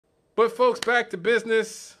But folks, back to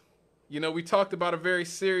business. You know, we talked about a very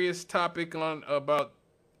serious topic on about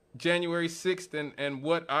January 6th and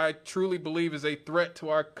what I truly believe is a threat to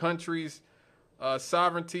our country's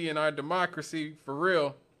sovereignty and our democracy for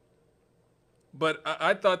real. But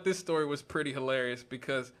I thought this story was pretty hilarious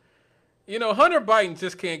because, you know, Hunter Biden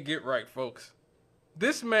just can't get right, folks.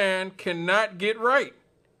 This man cannot get right.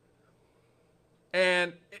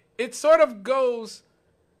 And it sort of goes,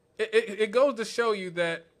 it goes to show you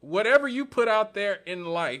that whatever you put out there in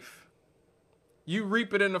life, you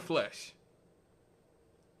reap it in the flesh.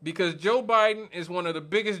 Because Joe Biden is one of the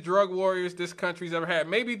biggest drug warriors this country's ever had.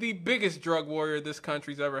 Maybe the biggest drug warrior this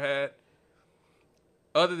country's ever had.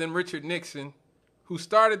 Other than Richard Nixon, who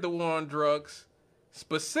started the war on drugs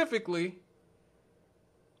specifically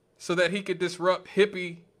so that he could disrupt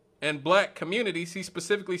hippie and black communities. He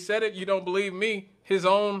specifically said it. You don't believe me? His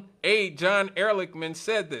own aide, John Ehrlichman,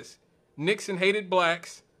 said this. Nixon hated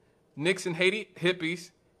blacks. Nixon hated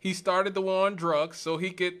hippies. He started the war on drugs so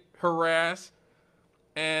he could harass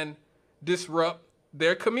and disrupt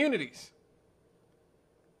their communities.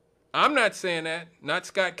 I'm not saying that. Not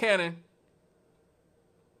Scott Cannon.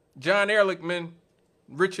 John Ehrlichman,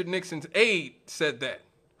 Richard Nixon's aide, said that.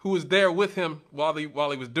 Who was there with him while he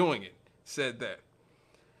was doing it, said that.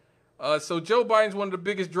 So Joe Biden's one of the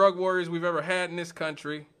biggest drug warriors we've ever had in this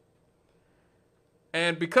country.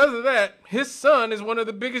 And because of that, his son is one of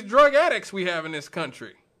the biggest drug addicts we have in this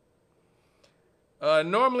country.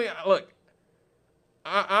 Normally, look,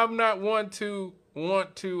 I'm not one to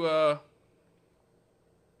want to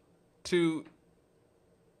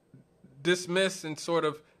dismiss and sort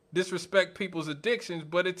of disrespect people's addictions,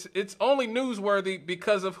 but it's only newsworthy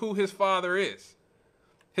because of who his father is.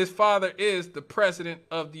 His father is the president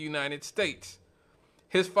of the United States.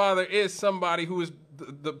 His father is somebody who is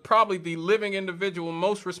probably the living individual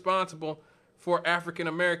most responsible for African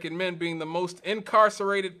American men being the most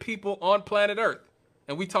incarcerated people on planet Earth.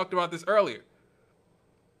 And we talked about this earlier.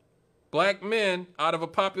 Black men out of a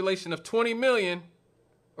population of 20 million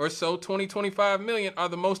or so, 25 million, are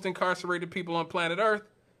the most incarcerated people on planet Earth.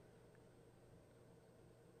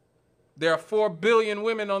 There are 4 billion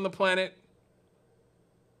women on the planet,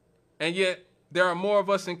 and yet there are more of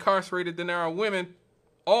us incarcerated than there are women.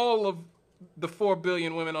 All of the 4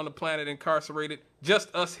 billion women on the planet incarcerated,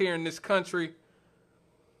 just us here in this country.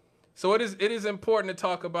 So it is important to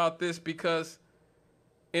talk about this because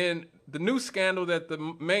in the new scandal that the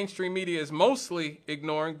mainstream media is mostly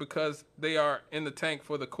ignoring because they are in the tank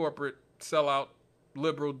for the corporate sellout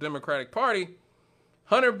liberal Democratic Party,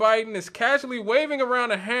 Hunter Biden is casually waving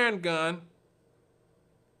around a handgun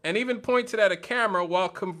and even points it at a camera while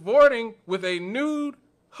cavorting with a nude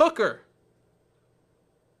hooker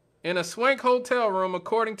in a swank hotel room,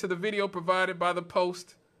 according to the video provided by the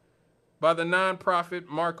Post by the nonprofit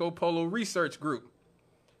Marco Polo Research Group.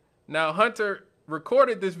 Now, Hunter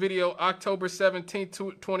recorded this video October 17,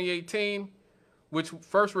 2018, which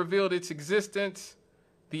first revealed its existence.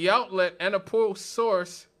 The outlet and a Post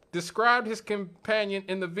source described his companion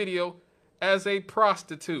in the video as a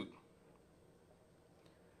prostitute.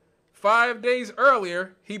 5 days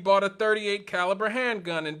earlier, he bought a .38 caliber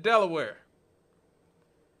handgun in Delaware.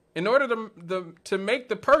 In order to make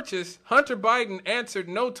the purchase, Hunter Biden answered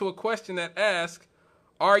no to a question that asked,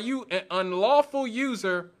 "Are you an unlawful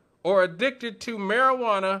user or addicted to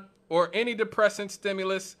marijuana or any depressant,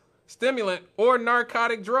 stimulant, or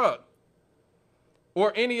narcotic drug,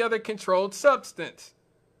 or any other controlled substance?"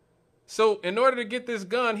 So in order to get this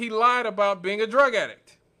gun, he lied about being a drug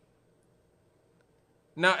addict.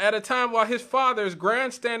 Now, at a time while his father is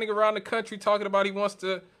grandstanding around the country talking about he wants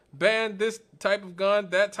to ban this type of gun,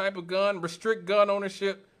 that type of gun, restrict gun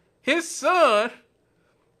ownership, his son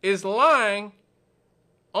is lying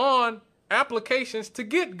on applications to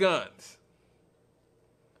get guns.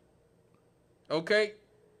 Okay?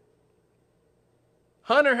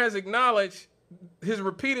 Hunter has acknowledged his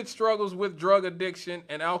repeated struggles with drug addiction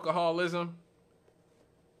and alcoholism,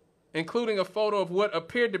 including a photo of what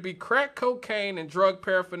appeared to be crack cocaine and drug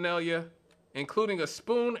paraphernalia, including a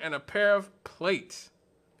spoon and a pair of plates.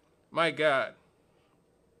 My God.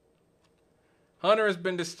 Hunter has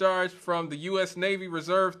been discharged from the U.S. Navy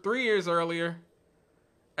Reserve 3 years earlier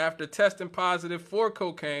after testing positive for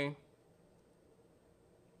cocaine.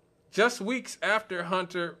 Just weeks after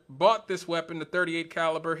Hunter bought this weapon, the .38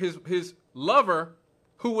 caliber, his lover,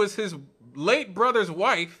 who was his late brother's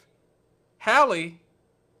wife, Hallie,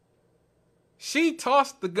 she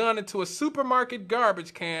tossed the gun into a supermarket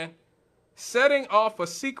garbage can, setting off a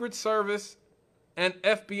Secret Service and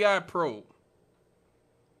FBI probe.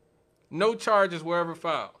 No charges were ever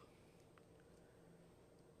filed.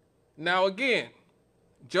 Now again,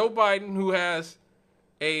 Joe Biden, who has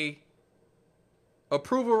a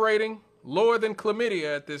approval rating lower than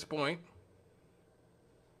chlamydia at this point,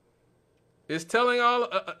 is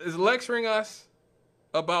lecturing us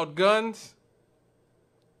about guns.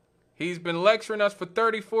 He's been lecturing us for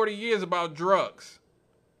 30, 40 years about drugs.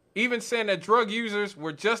 Even saying that drug users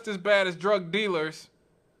were just as bad as drug dealers,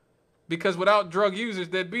 because without drug users,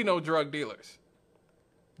 there'd be no drug dealers.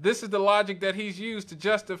 This is the logic that he's used to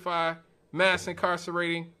justify mass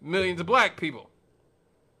incarcerating millions of black people.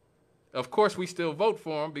 Of course, we still vote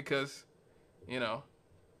for him because, you know,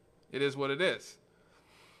 it is what it is.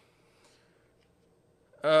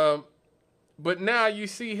 But now you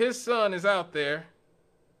see his son is out there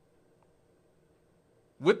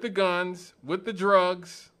with the guns, with the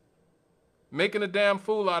drugs, making a damn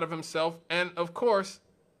fool out of himself. And of course,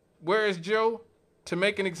 where is Joe to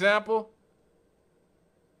make an example?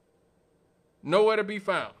 Nowhere to be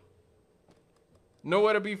found.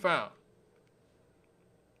 Nowhere to be found.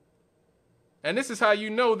 And this is how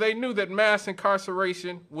you know they knew that mass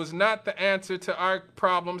incarceration was not the answer to our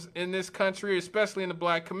problems in this country, especially in the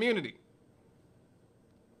black community.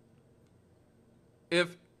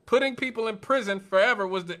 If putting people in prison forever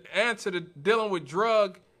was the answer to dealing with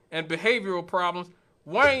drug and behavioral problems,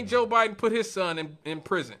 why ain't Joe Biden put his son in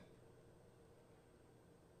prison?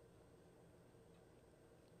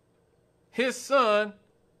 His son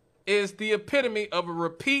is the epitome of a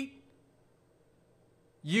repeat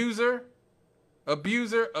user,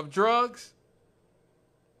 abuser of drugs.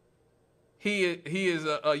 He is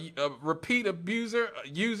a repeat abuser, a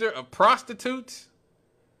user of prostitutes,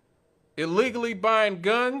 illegally buying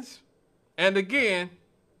guns. And again,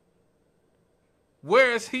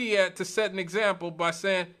 where is he at to set an example by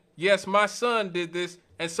saying, yes, my son did this,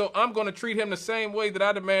 and so I'm going to treat him the same way that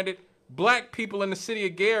I demanded black people in the city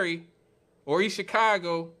of Gary or East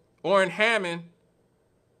Chicago or in Hammond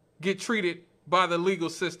get treated by the legal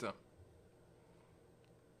system.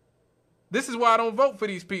 This is why I don't vote for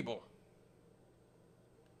these people.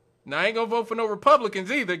 Now, I ain't going to vote for no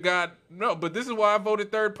Republicans either, God, no, but this is why I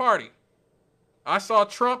voted third party. I saw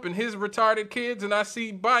Trump and his retarded kids, and I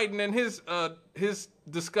see Biden and his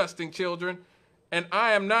disgusting children, and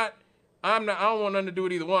I don't want nothing to do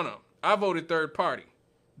with either one of them. I voted third party.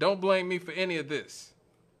 Don't blame me for any of this.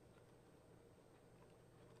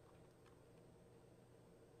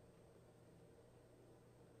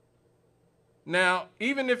 Now,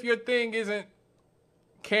 even if your thing isn't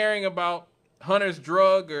caring about Hunter's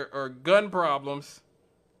drug or gun problems,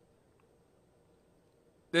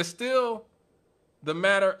 there's still the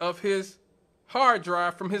matter of his hard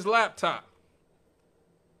drive from his laptop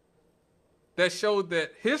that showed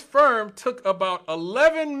that his firm took about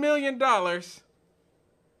 $11 million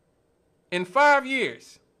in 5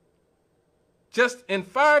 years. Just in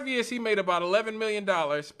 5 years, he made about $11 million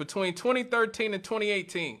between 2013 and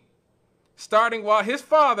 2018. Starting while his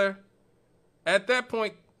father, at that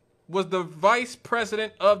point, was the vice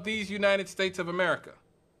president of these United States of America.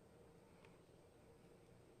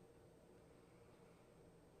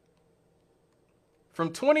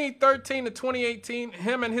 From 2013 to 2018,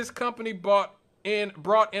 him and his company brought in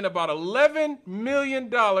about $11 million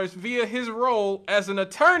via his role as an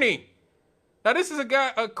attorney. Now, this is a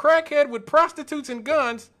crackhead with prostitutes and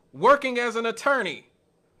guns working as an attorney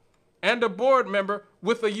and a board member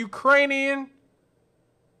with a Ukrainian.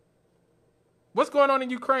 What's going on in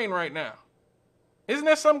Ukraine right now? Isn't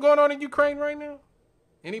there something going on in Ukraine right now?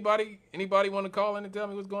 Anybody want to call in and tell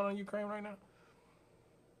me what's going on in Ukraine right now?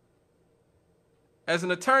 As an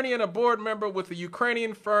attorney and a board member with a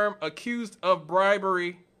Ukrainian firm accused of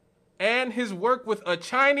bribery, and his work with a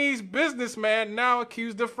Chinese businessman now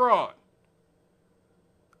accused of fraud,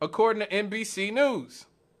 according to NBC News.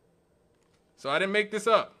 So I didn't make this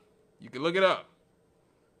up. You can look it up.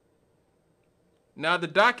 Now, the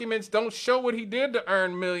documents don't show what he did to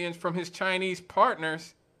earn millions from his Chinese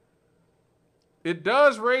partners. It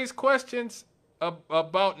does raise questions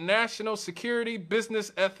about national security,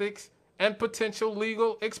 business ethics, and potential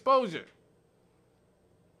legal exposure.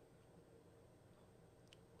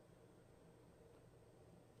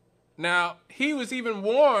 Now, he was even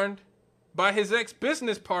warned by his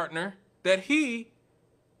ex-business partner that he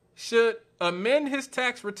should amend his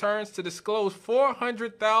tax returns to disclose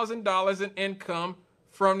 $400,000 in income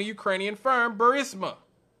from the Ukrainian firm Burisma.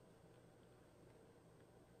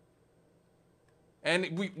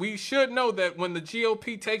 And we should know that when the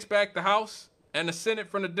GOP takes back the House and the Senate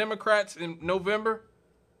from the Democrats in November,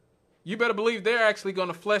 you better believe they're actually going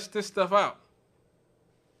to flesh this stuff out.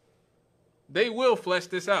 They will flesh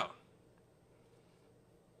this out.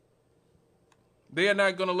 They are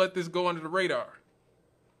not going to let this go under the radar.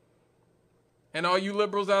 And all you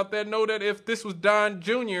liberals out there know that if this was Don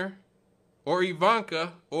Jr. or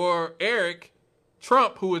Ivanka or Eric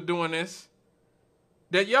Trump who was doing this,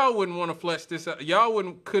 that y'all wouldn't want to flesh this out. Y'all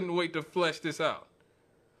couldn't wait to flesh this out.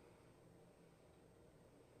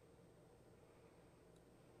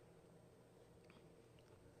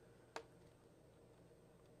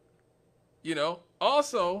 You know,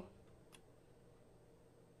 also,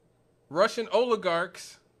 Russian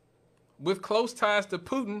oligarchs with close ties to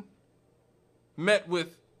Putin met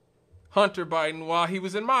with Hunter Biden while he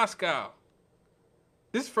was in Moscow.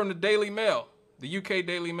 This is from the Daily Mail, the UK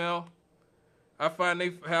Daily Mail. I find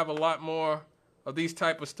they have a lot more of these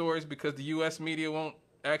type of stories because the US media won't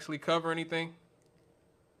actually cover anything.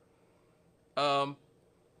 But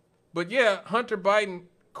yeah, Hunter Biden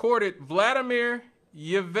courted Vladimir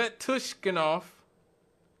Yevtushenkov.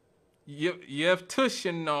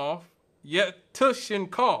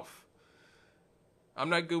 I'm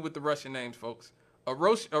not good with the Russian names, folks. A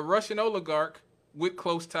Russian oligarch with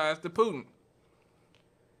close ties to Putin.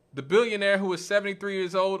 The billionaire, who was 73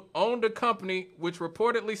 years old, owned a company which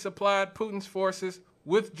reportedly supplied Putin's forces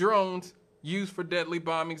with drones used for deadly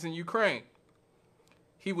bombings in Ukraine.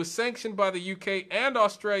 He was sanctioned by the UK and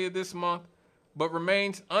Australia this month, but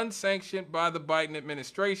remains unsanctioned by the Biden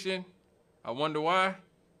administration. I wonder why.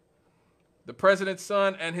 The president's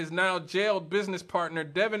son and his now jailed business partner,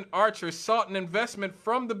 Devin Archer, sought an investment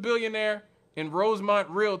from the billionaire in Rosemont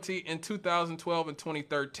Realty in 2012 and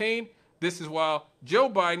 2013. This is while Joe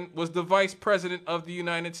Biden was the vice president of the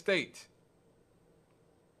United States.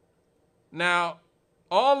 Now,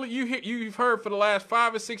 all you've heard for the last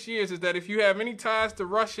 5 or 6 years is that if you have any ties to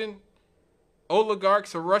Russian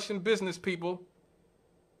oligarchs or Russian business people,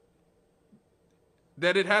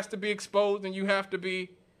 that it has to be exposed and you have to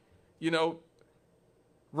be,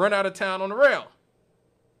 run out of town on the rail.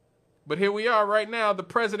 But here we are right now, the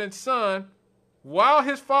president's son, while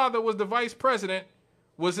his father was the vice president,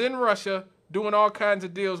 was in Russia doing all kinds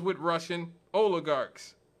of deals with Russian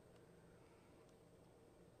oligarchs.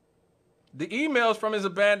 The emails from his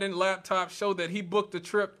abandoned laptop show that he booked a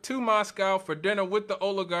trip to Moscow for dinner with the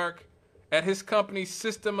oligarch at his company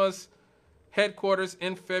Sistema's headquarters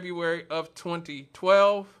in February of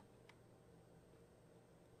 2012.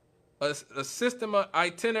 A Sistema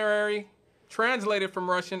itinerary translated from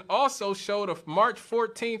Russian also showed a March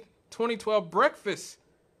 14th, 2012 breakfast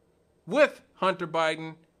with Hunter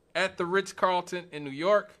Biden at the Ritz-Carlton in New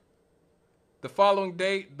York. The following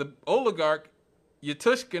day, the oligarch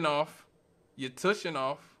Yevtushenkov,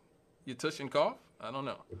 I don't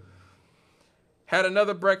know, had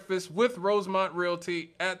another breakfast with Rosemont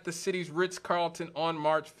Realty at the city's Ritz-Carlton on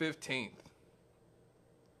March 15th.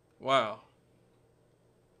 Wow.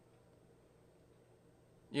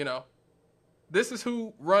 This is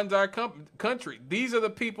who runs our country. These are the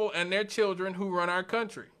people and their children who run our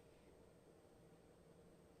country.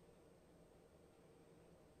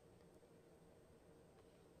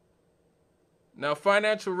 Now,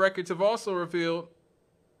 financial records have also revealed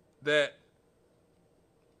that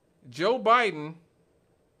Joe Biden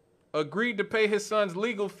agreed to pay his son's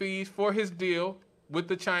legal fees for his deal with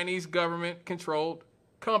the Chinese government-controlled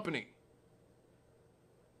company.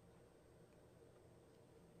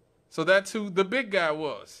 So that's who the big guy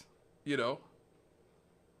was, He had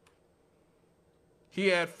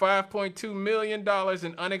 $5.2 million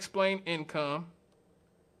in unexplained income.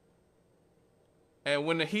 And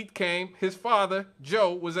when the heat came, his father,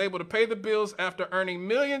 Joe, was able to pay the bills after earning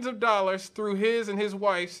millions of dollars through his and his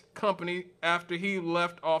wife's company after he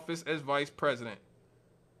left office as vice president.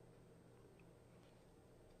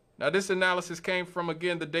 Now, this analysis came from,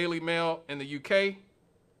 again, the Daily Mail in the UK.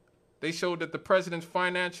 They showed that the president's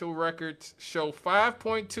financial records show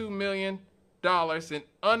 $5.2 million in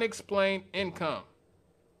unexplained income.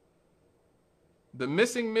 The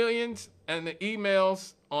missing millions and the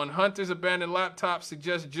emails on Hunter's abandoned laptop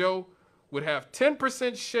suggest Joe would have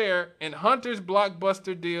 10% share in Hunter's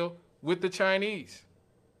blockbuster deal with the Chinese.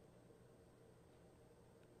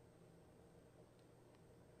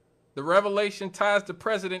 The revelation ties the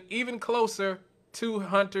president even closer to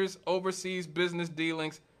Hunter's overseas business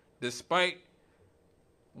dealings, despite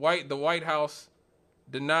the White House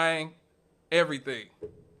denying everything.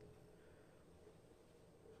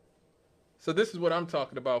 So this is what I'm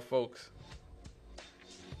talking about, folks.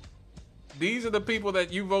 These are the people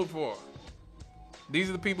that you vote for. These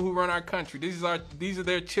are the people who run our country. These are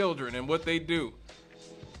their children and what they do.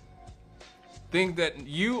 Things that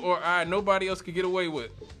you or I, nobody else could get away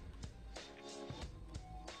with.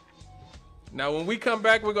 Now, when we come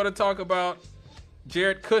back, we're going to talk about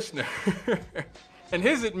Jared Kushner and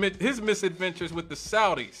his misadventures with the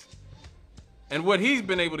Saudis and what he's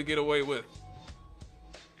been able to get away with.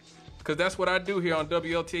 because that's what I do here on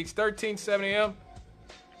WLTH 1370 AM.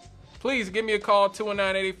 Please give me a call,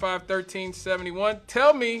 219-885-1371.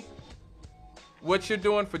 Tell me what you're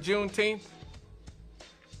doing for Juneteenth.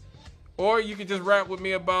 Or you can just rap with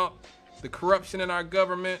me about the corruption in our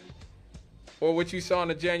government or what you saw in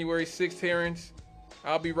the January 6th hearings.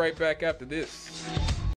 I'll be right back after this.